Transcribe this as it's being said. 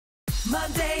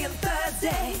Monday and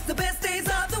Thursday, the best days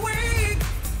of the week.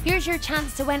 Here's your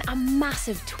chance to win a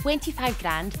massive 25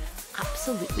 grand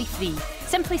absolutely free.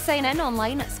 Simply sign in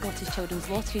online at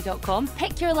scottishchildrenslottery.com,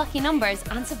 pick your lucky numbers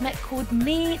and submit code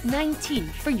MAY19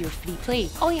 for your free play.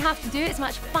 All you have to do is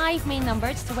match 5 main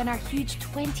numbers to win our huge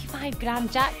 25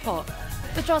 grand jackpot.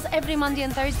 Withdrawals every Monday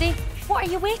and Thursday. What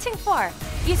are you waiting for?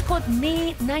 Use code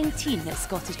MAY19 at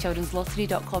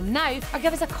scottishchildrenslottery.com now or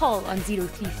give us a call on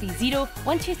 0330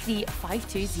 123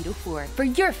 5204 for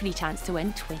your free chance to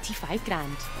win 25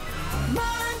 grand.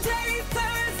 Monday, Thursday.